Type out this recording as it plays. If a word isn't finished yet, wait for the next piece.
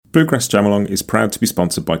Bluegrass Jamalong is proud to be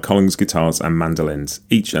sponsored by Collins Guitars and Mandolins,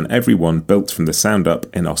 each and every one built from the sound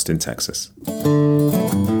up in Austin, Texas.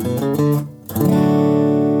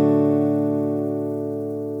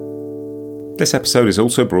 This episode is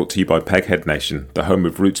also brought to you by Peghead Nation, the home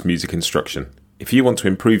of roots music instruction. If you want to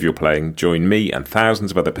improve your playing, join me and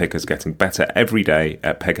thousands of other pickers getting better every day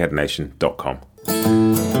at pegheadnation.com.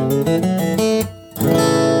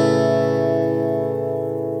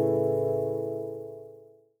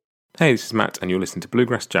 Hey, this is Matt, and you're listening to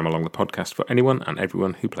Bluegrass Jamalong, the podcast for anyone and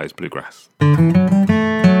everyone who plays bluegrass.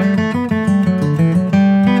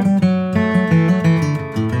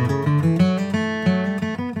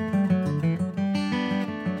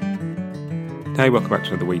 Hey, welcome back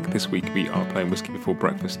to another week. This week we are playing Whiskey Before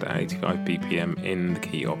Breakfast at 85 BPM in the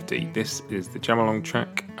key of D. This is the Jamalong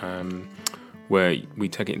track where we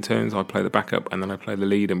take it in turns. I play the backup and then I play the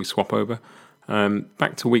lead and we swap over.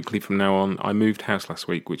 Back to weekly from now on. I moved house last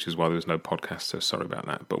week, which is why there was no podcast, so sorry about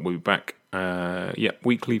that. But we'll be back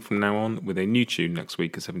weekly from now on with a new tune next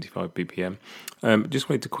week at 75 BPM. Just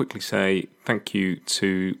wanted to quickly say thank you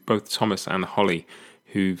to both Thomas and Holly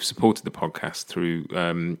who've supported the podcast through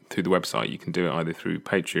the website. You can do it either through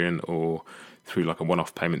Patreon or through like a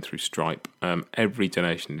one-off payment through Stripe. Every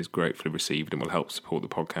donation is gratefully received and will help support the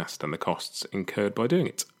podcast and the costs incurred by doing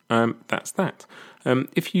it. That's that.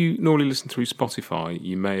 If you normally listen through Spotify,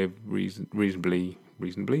 you may have recently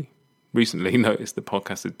noticed the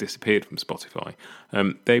podcast has disappeared from Spotify.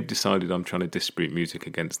 They've decided I'm trying to distribute music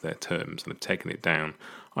against their terms and have taken it down.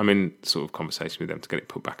 I'm in sort of conversation with them to get it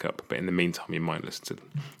put back up, but in the meantime, you might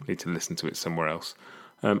need to listen to it somewhere else.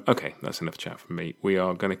 Okay, that's enough chat from me. We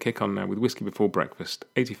are going to kick on now with Whiskey Before Breakfast,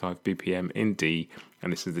 85 BPM in D,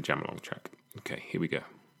 and this is the Jamalong track. Okay, here we go.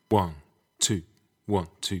 1, 2, 1,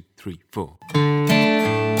 2, 3, 4.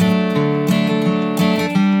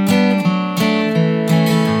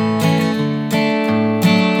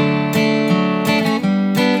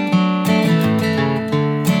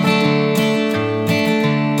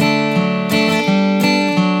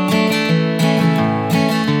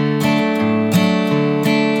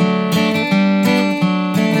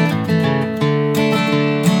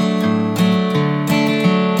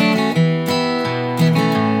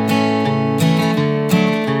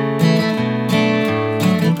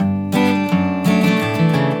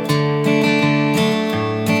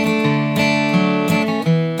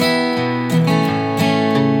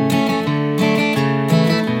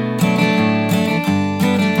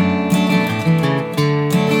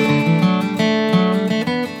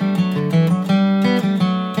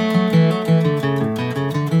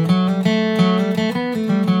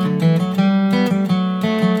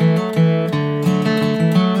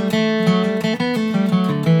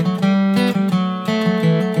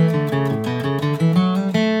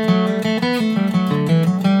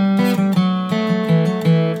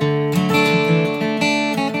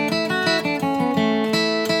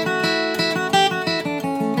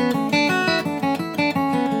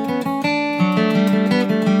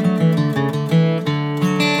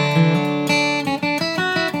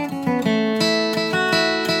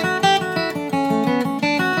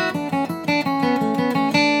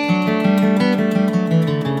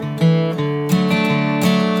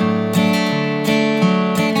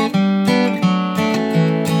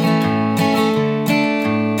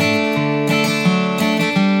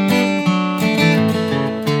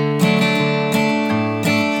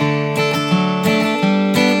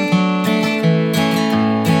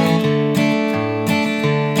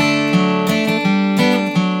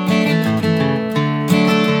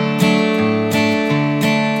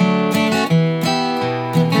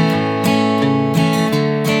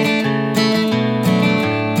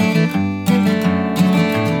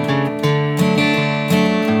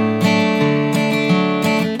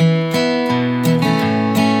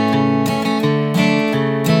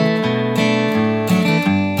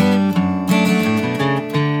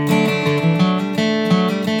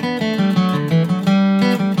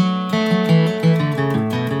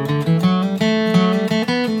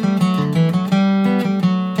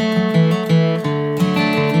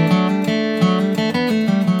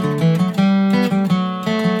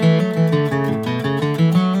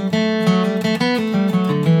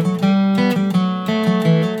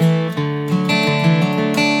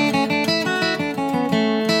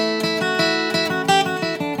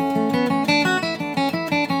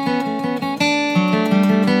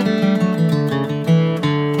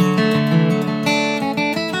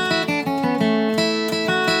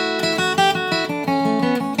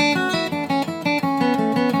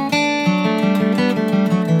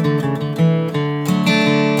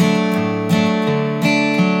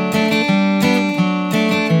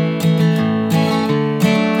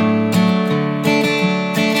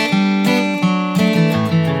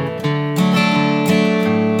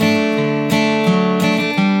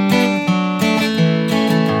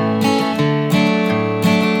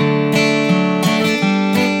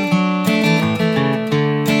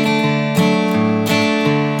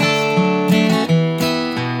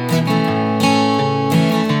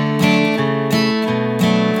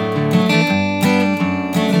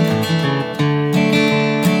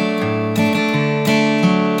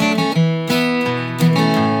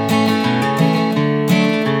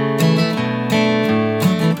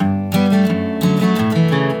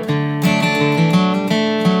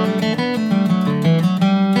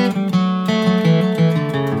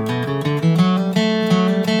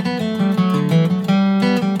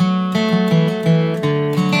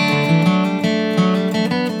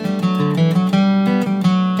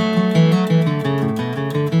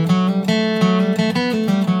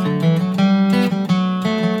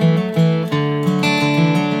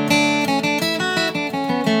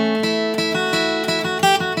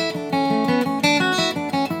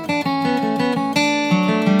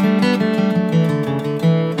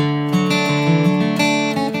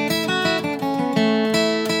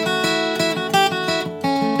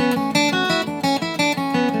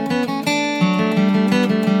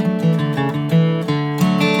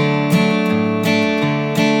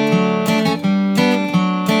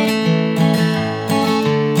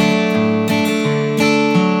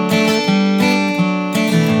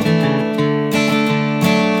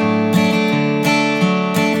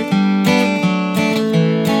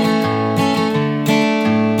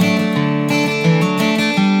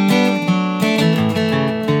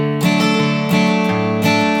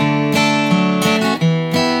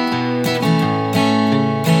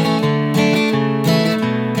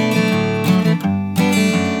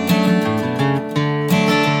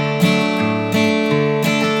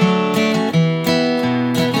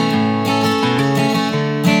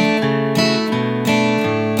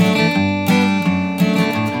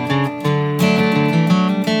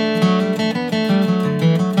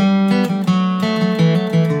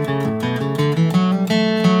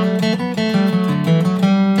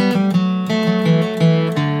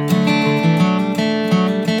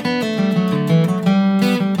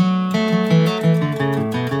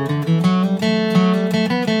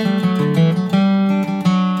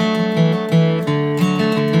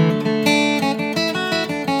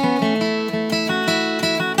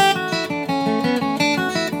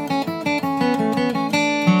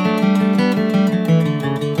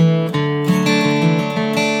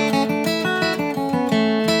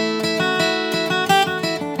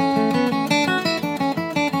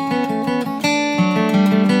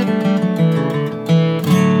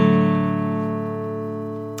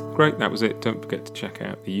 that was it. Don't forget to check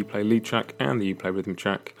out the Uplay lead track and the Uplay rhythm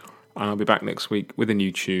track. I'll be back next week with a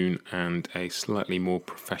new tune and a slightly more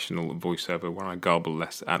professional voiceover where I garble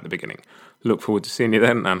less at the beginning. Look forward to seeing you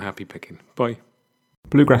then, and happy picking. Bye.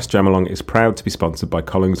 Bluegrass Jamalong is proud to be sponsored by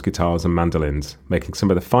Collings Guitars and Mandolins, making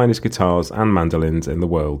some of the finest guitars and mandolins in the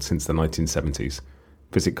world since the 1970s.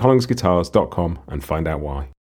 Visit collingsguitars.com and find out why.